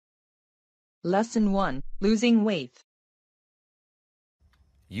Lesson 1. Losing weight.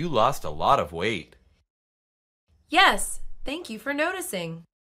 You lost a lot of weight. Yes, thank you for noticing.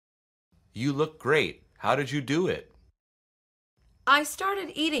 You look great. How did you do it? I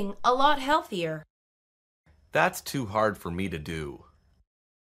started eating a lot healthier. That's too hard for me to do.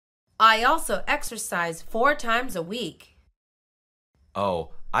 I also exercise 4 times a week.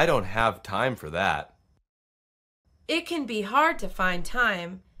 Oh, I don't have time for that. It can be hard to find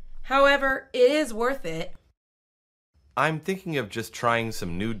time. However, it is worth it. I'm thinking of just trying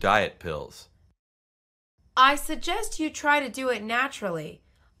some new diet pills. I suggest you try to do it naturally.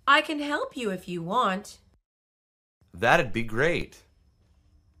 I can help you if you want. That'd be great.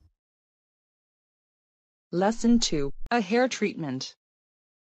 Lesson 2. A hair treatment.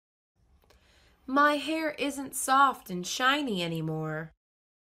 My hair isn't soft and shiny anymore.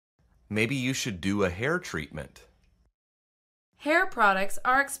 Maybe you should do a hair treatment. Hair products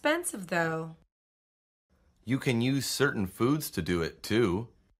are expensive, though. You can use certain foods to do it too.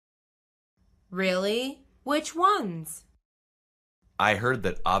 Really? Which ones? I heard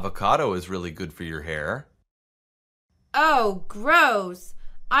that avocado is really good for your hair. Oh, gross!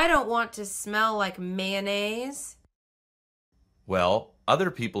 I don't want to smell like mayonnaise. Well, other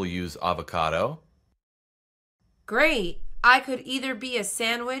people use avocado. Great! I could either be a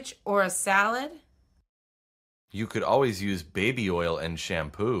sandwich or a salad. You could always use baby oil and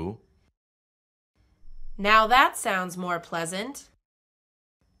shampoo. Now that sounds more pleasant.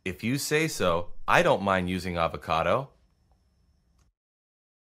 If you say so, I don't mind using avocado.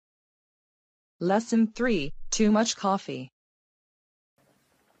 Lesson 3. Too much coffee.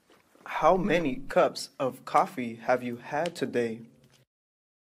 How many cups of coffee have you had today?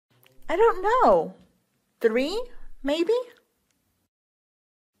 I don't know. 3, maybe?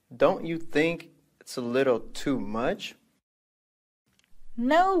 Don't you think it's a little too much?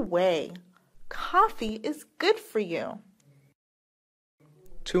 No way. Coffee is good for you.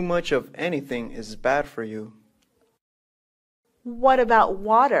 Too much of anything is bad for you. What about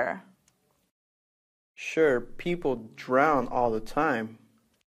water? Sure, people drown all the time.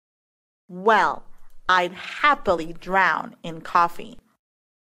 Well, I'd happily drown in coffee.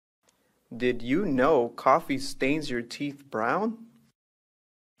 Did you know coffee stains your teeth brown?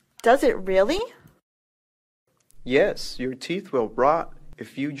 Does it really? Yes, your teeth will rot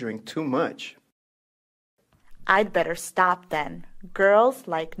if you drink too much. I'd better stop then. Girls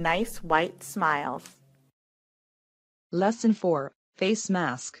like nice white smiles. Lesson 4. Face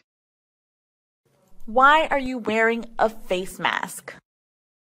mask. Why are you wearing a face mask?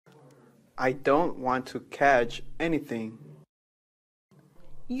 I don't want to catch anything.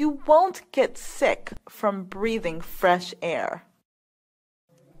 You won't get sick from breathing fresh air.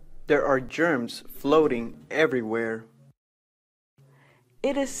 There are germs floating everywhere.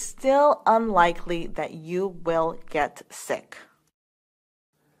 It is still unlikely that you will get sick.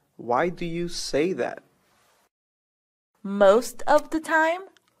 Why do you say that? Most of the time,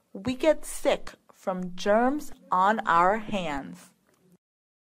 we get sick from germs on our hands.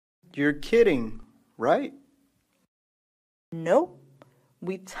 You're kidding, right? Nope.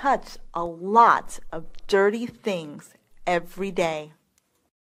 We touch a lot of dirty things every day.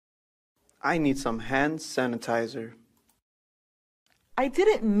 I need some hand sanitizer. I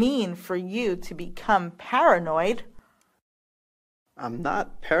didn't mean for you to become paranoid. I'm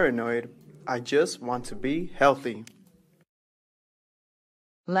not paranoid. I just want to be healthy.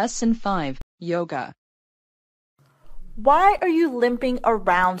 Lesson 5. Yoga. Why are you limping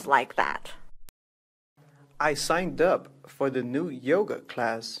around like that? I signed up for the new yoga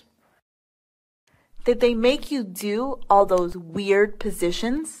class. Did they make you do all those weird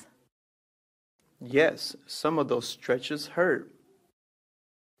positions? Yes, some of those stretches hurt.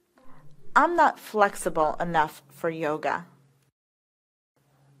 I'm not flexible enough for yoga.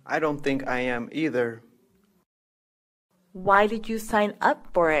 I don't think I am either. Why did you sign up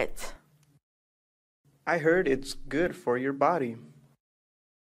for it? I heard it's good for your body.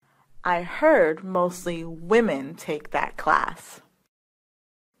 I heard mostly women take that class.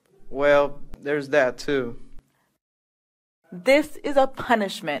 Well, there's that too. This is a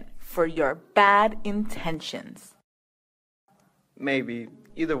punishment for your bad intentions. Maybe.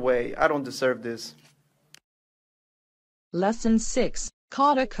 Either way, I don't deserve this. Lesson 6.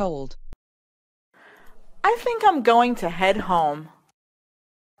 Caught a cold. I think I'm going to head home.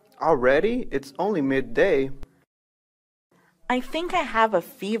 Already? It's only midday. I think I have a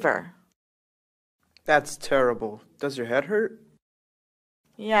fever. That's terrible. Does your head hurt?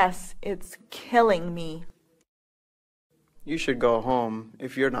 Yes, it's killing me. You should go home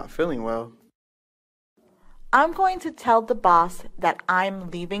if you're not feeling well. I'm going to tell the boss that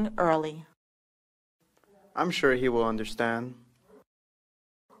I'm leaving early. I'm sure he will understand.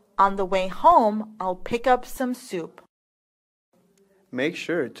 On the way home, I'll pick up some soup. Make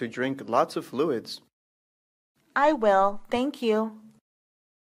sure to drink lots of fluids. I will, thank you.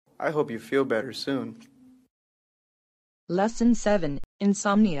 I hope you feel better soon. Lesson 7.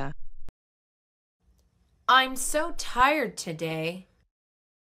 Insomnia. I'm so tired today.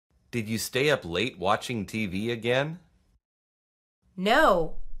 Did you stay up late watching TV again?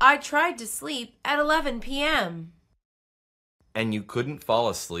 No, I tried to sleep at 11 p.m. And you couldn't fall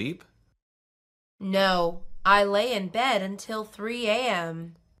asleep? No, I lay in bed until 3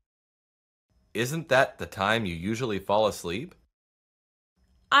 a.m. Isn't that the time you usually fall asleep?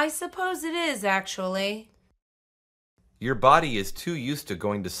 I suppose it is, actually. Your body is too used to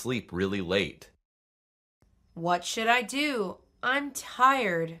going to sleep really late. What should I do? I'm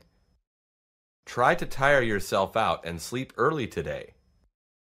tired. Try to tire yourself out and sleep early today.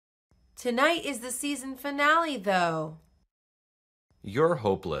 Tonight is the season finale, though. You're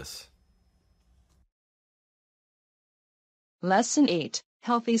hopeless. Lesson 8.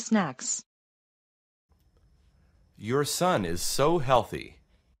 Healthy snacks. Your son is so healthy.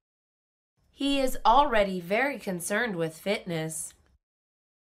 He is already very concerned with fitness.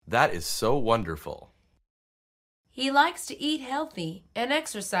 That is so wonderful. He likes to eat healthy and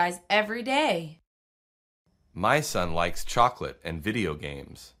exercise every day. My son likes chocolate and video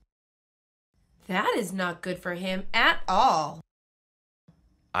games. That is not good for him at all.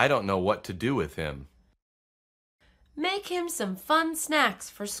 I don't know what to do with him. Make him some fun snacks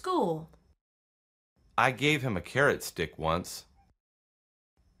for school. I gave him a carrot stick once.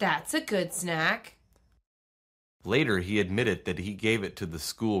 That's a good snack. Later, he admitted that he gave it to the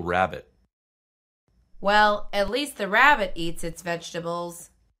school rabbit. Well, at least the rabbit eats its vegetables.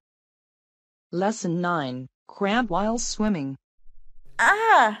 Lesson 9. Cramp while swimming.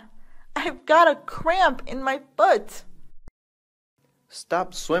 Ah! I've got a cramp in my foot.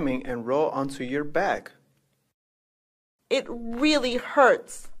 Stop swimming and roll onto your back. It really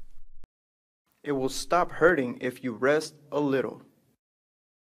hurts. It will stop hurting if you rest a little.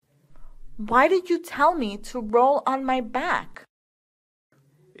 Why did you tell me to roll on my back?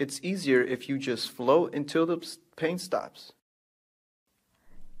 It's easier if you just float until the pain stops.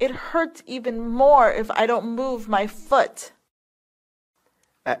 It hurts even more if I don't move my foot.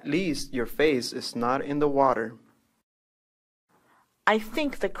 At least your face is not in the water. I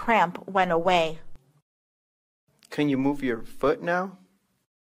think the cramp went away. Can you move your foot now?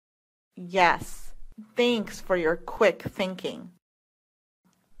 Yes. Thanks for your quick thinking.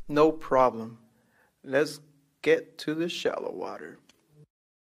 No problem. Let's get to the shallow water.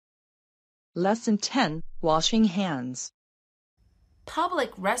 Lesson 10. Washing hands.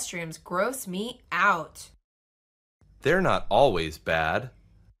 Public restrooms gross me out. They're not always bad.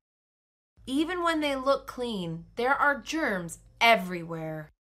 Even when they look clean, there are germs everywhere.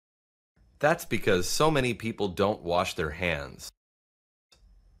 That's because so many people don't wash their hands.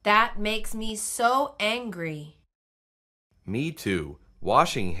 That makes me so angry. Me too.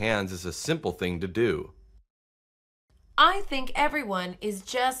 Washing hands is a simple thing to do. I think everyone is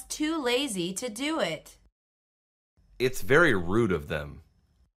just too lazy to do it. It's very rude of them.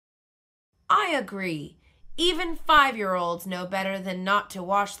 I agree. Even 5-year-olds know better than not to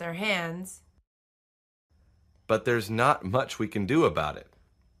wash their hands. But there's not much we can do about it.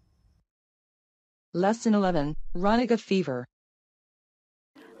 Lesson 11. Running a fever.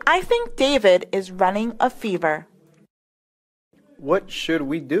 I think David is running a fever. What should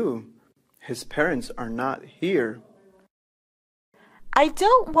we do? His parents are not here. I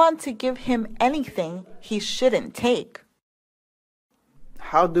don't want to give him anything he shouldn't take.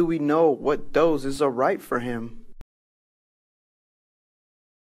 How do we know what doses are right for him?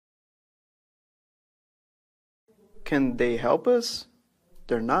 Can they help us?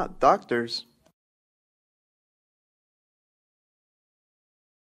 They're not doctors.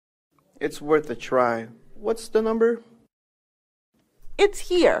 It's worth a try. What's the number? It's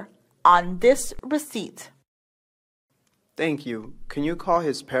here, on this receipt. Thank you. Can you call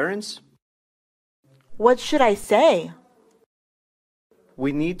his parents? What should I say?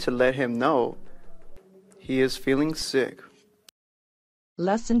 We need to let him know he is feeling sick.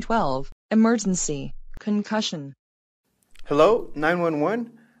 Lesson 12. Emergency. Concussion. Hello,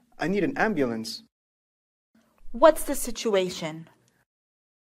 911? I need an ambulance. What's the situation?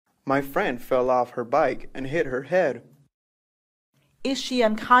 My friend fell off her bike and hit her head. Is she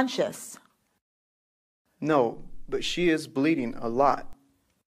unconscious? No, but she is bleeding a lot.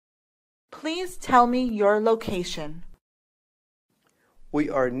 Please tell me your location. We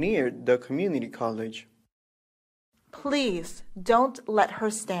are near the community college. Please don't let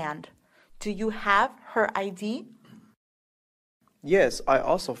her stand. Do you have her ID? Yes, I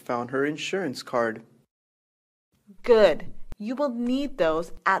also found her insurance card. Good. You will need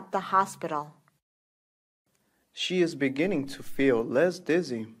those at the hospital. She is beginning to feel less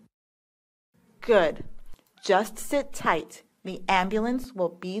dizzy. Good. Just sit tight. The ambulance will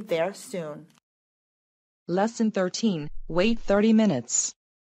be there soon. Lesson 13. Wait 30 minutes.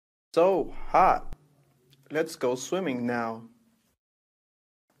 So hot. Let's go swimming now.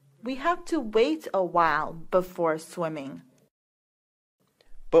 We have to wait a while before swimming.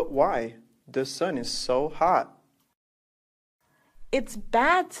 But why? The sun is so hot. It's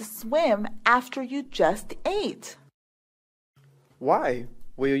bad to swim after you just ate. Why?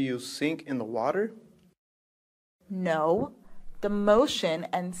 Will you sink in the water? No, the motion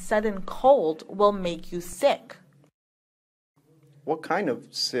and sudden cold will make you sick. What kind of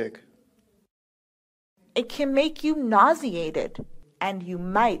sick? It can make you nauseated, and you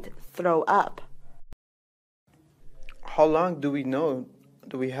might throw up. How long do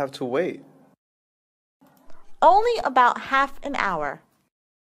we have to wait? Only about half an hour.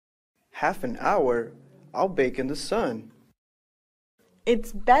 Half an hour? I'll bake in the sun.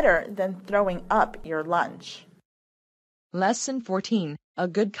 It's better than throwing up your lunch. Lesson 14. A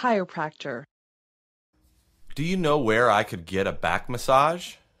good chiropractor. Do you know where I could get a back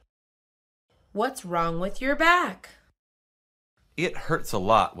massage? What's wrong with your back? It hurts a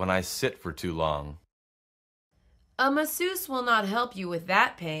lot when I sit for too long. A masseuse will not help you with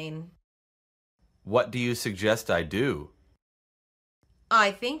that pain. What do you suggest I do?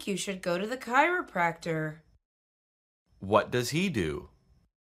 I think you should go to the chiropractor. What does he do?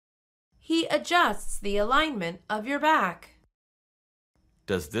 He adjusts the alignment of your back.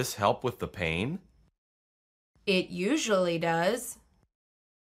 Does this help with the pain? It usually does.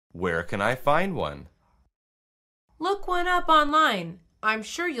 Where can I find one? Look one up online. I'm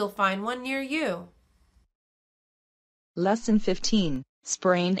sure you'll find one near you. Lesson 15.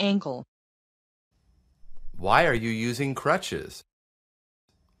 Sprained ankle. Why are you using crutches?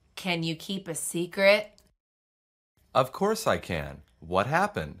 Can you keep a secret? Of course I can. What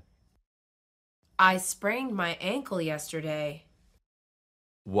happened? I sprained my ankle yesterday.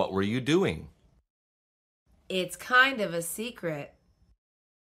 What were you doing? It's kind of a secret.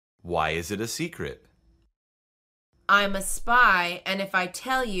 Why is it a secret? I'm a spy, and if I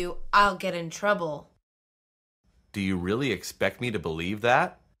tell you, I'll get in trouble. Do you really expect me to believe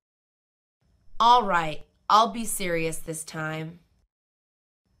that? All right, I'll be serious this time.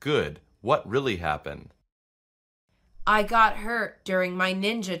 Good. What really happened? I got hurt during my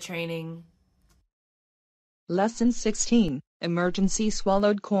ninja training. Lesson 16. Emergency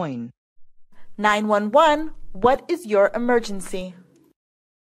swallowed coin. 911, what is your emergency?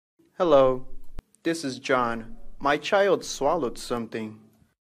 Hello, this is John. My child swallowed something.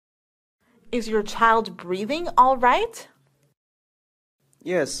 Is your child breathing all right?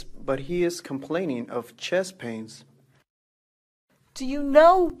 Yes, but he is complaining of chest pains. Do you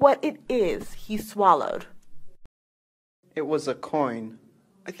know what it is he swallowed? It was a coin.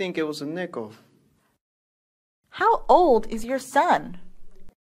 I think it was a nickel. How old is your son?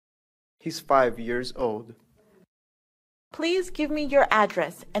 He's 5 years old. Please give me your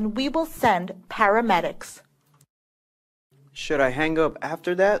address and we will send paramedics. Should I hang up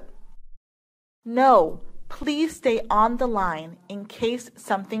after that? No, please stay on the line in case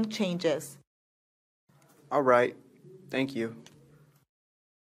something changes. All right. Thank you.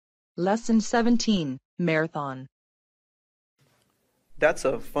 Lesson 17. Marathon. That's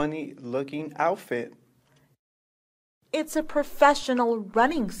a funny looking outfit. It's a professional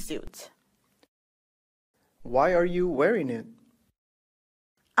running suit. Why are you wearing it?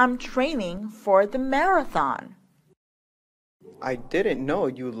 I'm training for the marathon. I didn't know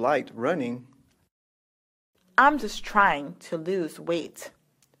you liked running. I'm just trying to lose weight.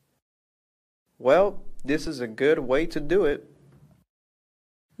 Well, this is a good way to do it.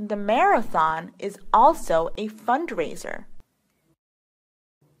 The marathon is also a fundraiser.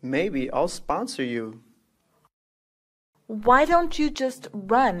 Maybe I'll sponsor you. Why don't you just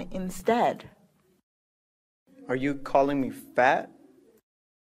run instead? Are you calling me fat?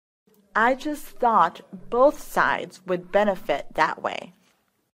 I just thought both sides would benefit that way.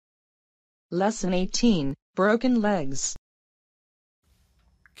 Lesson 18. Broken legs.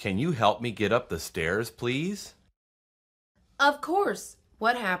 Can you help me get up the stairs, please? Of course.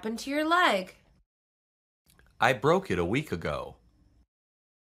 What happened to your leg? I broke it a week ago.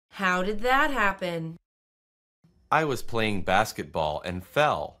 How did that happen? I was playing basketball and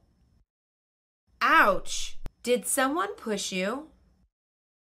fell. Ouch! Did someone push you?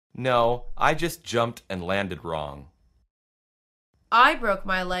 No, I just jumped and landed wrong. I broke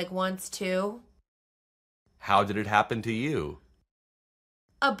my leg once too. How did it happen to you?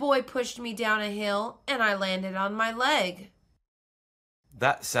 A boy pushed me down a hill and I landed on my leg.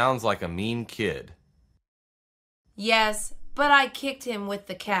 That sounds like a mean kid. Yes, but I kicked him with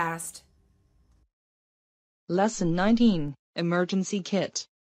the cast. Lesson 19. Emergency kit.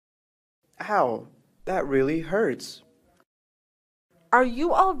 Ow, that really hurts. Are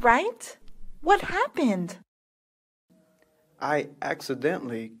you all right? What happened? I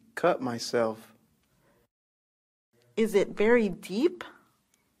accidentally cut myself. Is it very deep?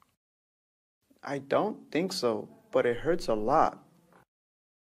 I don't think so, but it hurts a lot.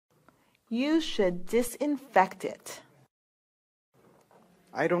 You should disinfect it.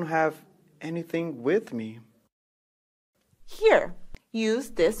 I don't have anything with me. Here,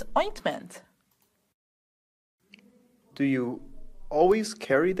 use this ointment. Do you always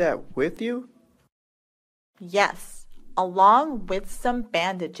carry that with you? Yes, along with some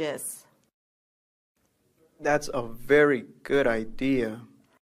bandages. That's a very good idea.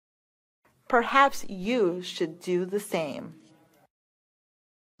 Perhaps you should do the same.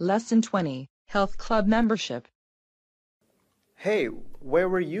 Lesson 20. Health club membership. Hey, where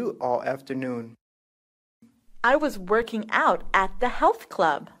were you all afternoon? I was working out at the health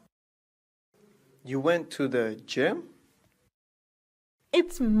club. You went to the gym?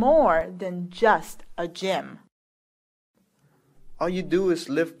 It's more than just a gym. All you do is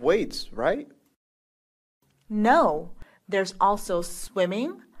lift weights, right? No, there's also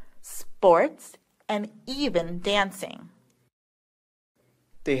swimming, sports, and even dancing.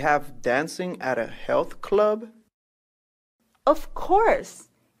 They have dancing at a health club? Of course,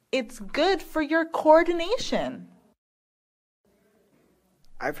 it's good for your coordination.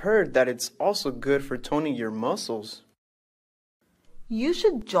 I've heard that it's also good for toning your muscles. You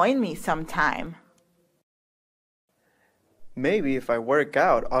should join me sometime. Maybe if I work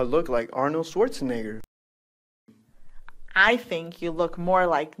out, I'll look like Arnold Schwarzenegger. I think you look more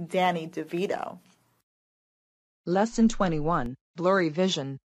like Danny DeVito. Lesson 21. Blurry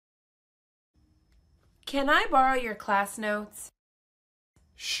vision. Can I borrow your class notes?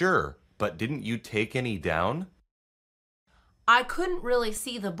 Sure, but didn't you take any down? I couldn't really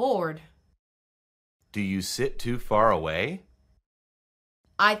see the board. Do you sit too far away?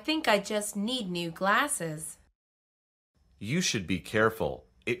 I think I just need new glasses. You should be careful.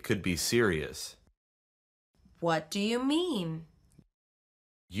 It could be serious. What do you mean?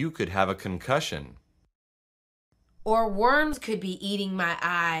 You could have a concussion. Or worms could be eating my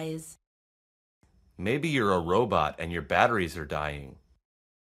eyes. Maybe you're a robot and your batteries are dying.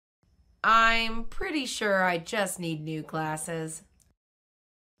 I'm pretty sure I just need new glasses.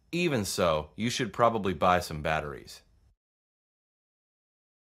 Even so, you should probably buy some batteries.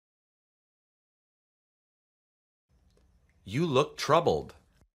 You look troubled.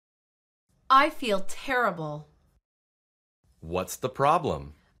 I feel terrible. What's the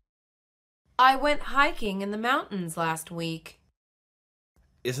problem? I went hiking in the mountains last week.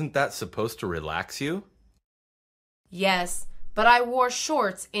 Isn't that supposed to relax you? Yes, but I wore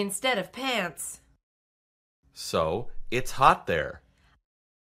shorts instead of pants. So, it's hot there.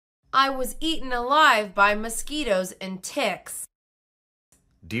 I was eaten alive by mosquitoes and ticks.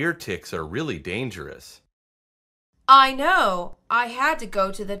 Deer ticks are really dangerous. I know. I had to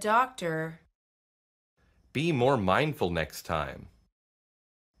go to the doctor. Be more mindful next time.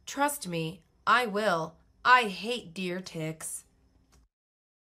 Trust me, I will. I hate deer ticks.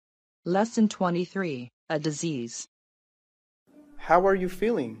 Lesson 23. A disease. How are you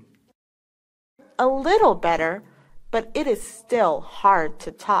feeling? A little better, but it is still hard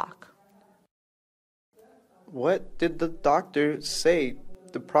to talk. What did the doctor say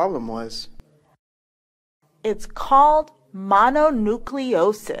the problem was? It's called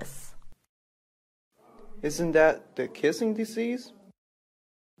mononucleosis. Isn't that the kissing disease?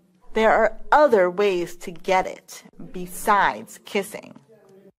 There are other ways to get it besides kissing.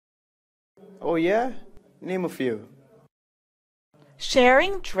 Oh yeah? Name a few.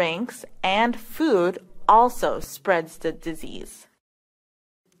 Sharing drinks and food also spreads the disease.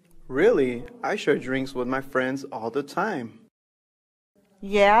 Really? I share drinks with my friends all the time.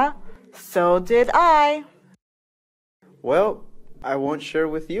 Yeah, so did I. Well, I won't share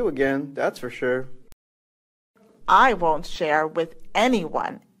with you again, that's for sure. I won't share with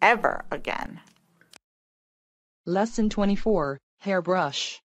anyone ever again. Lesson 24.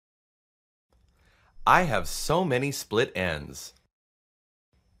 Hairbrush. I have so many split ends.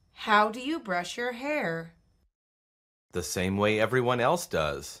 How do you brush your hair? The same way everyone else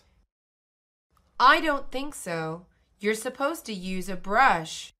does. I don't think so. You're supposed to use a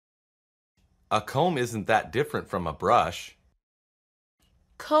brush. A comb isn't that different from a brush.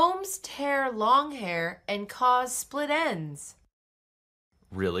 Combs tear long hair and cause split ends.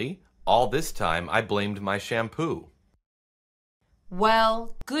 Really? All this time I blamed my shampoo.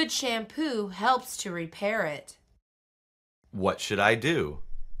 Well, good shampoo helps to repair it. What should I do?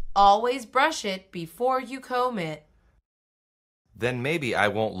 Always brush it before you comb it. Then maybe I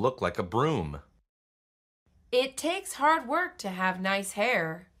won't look like a broom. It takes hard work to have nice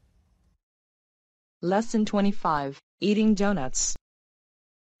hair. Lesson 25. Eating donuts.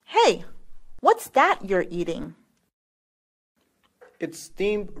 Hey, what's that you're eating? It's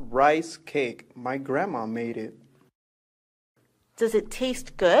steamed rice cake. My grandma made it. Does it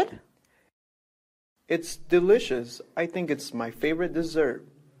taste good? It's delicious. I think it's my favorite dessert.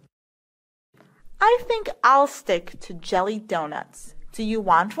 I think I'll stick to jelly donuts. Do you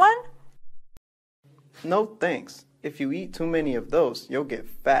want one? No thanks. If you eat too many of those, you'll get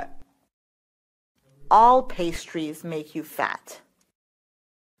fat. All pastries make you fat.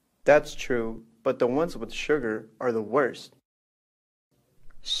 That's true, but the ones with sugar are the worst.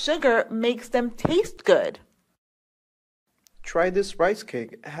 Sugar makes them taste good. Try this rice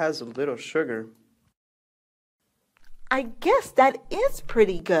cake. It has a little sugar. I guess that is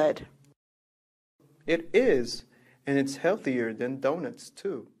pretty good. It is, and it's healthier than donuts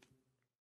too.